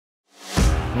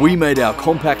we made our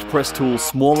compact press tools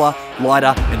smaller,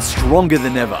 lighter and stronger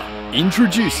than ever.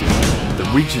 Introducing the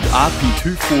RIDGID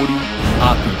RP240 and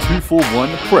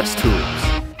RP241 press tools.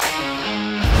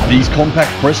 These compact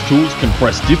press tools can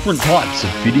press different types of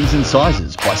fittings and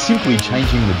sizes by simply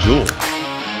changing the jaw.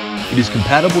 It is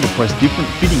compatible to press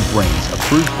different fitting brands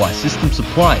approved by system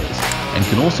suppliers and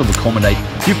can also accommodate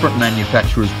different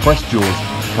manufacturers' press jaws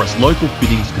to press local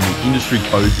fittings to meet industry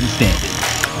codes and standards.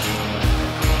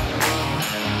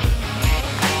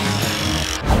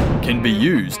 Can be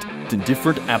used in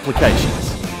different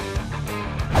applications.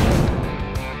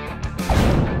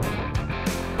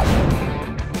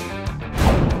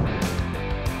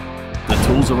 The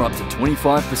tools are up to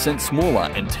 25%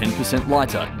 smaller and 10%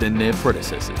 lighter than their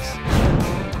predecessors.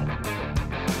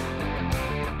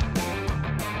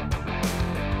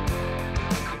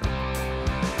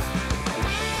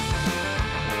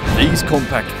 These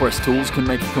compact press tools can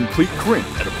make a complete crimp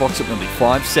at approximately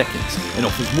 5 seconds and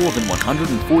offers more than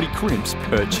 140 crimps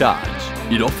per charge.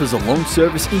 It offers a long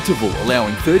service interval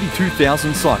allowing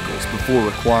 32,000 cycles before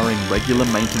requiring regular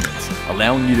maintenance,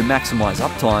 allowing you to maximise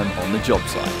uptime on the job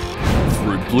site.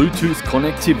 Through Bluetooth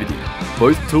connectivity,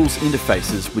 both tools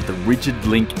interfaces with the RIDGID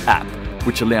Link app,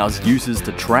 which allows users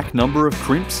to track number of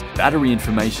crimps, battery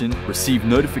information, receive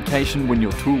notification when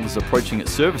your tool is approaching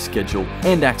its service schedule,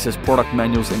 and access product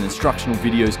manuals and instructional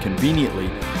videos conveniently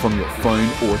from your phone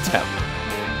or tablet.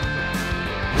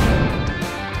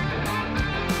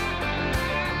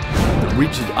 The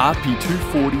RIDGID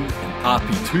RP240 and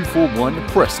RP241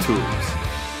 press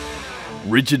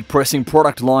tools. RIDGID pressing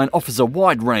product line offers a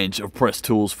wide range of press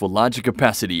tools for larger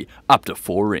capacity up to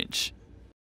 4 inch.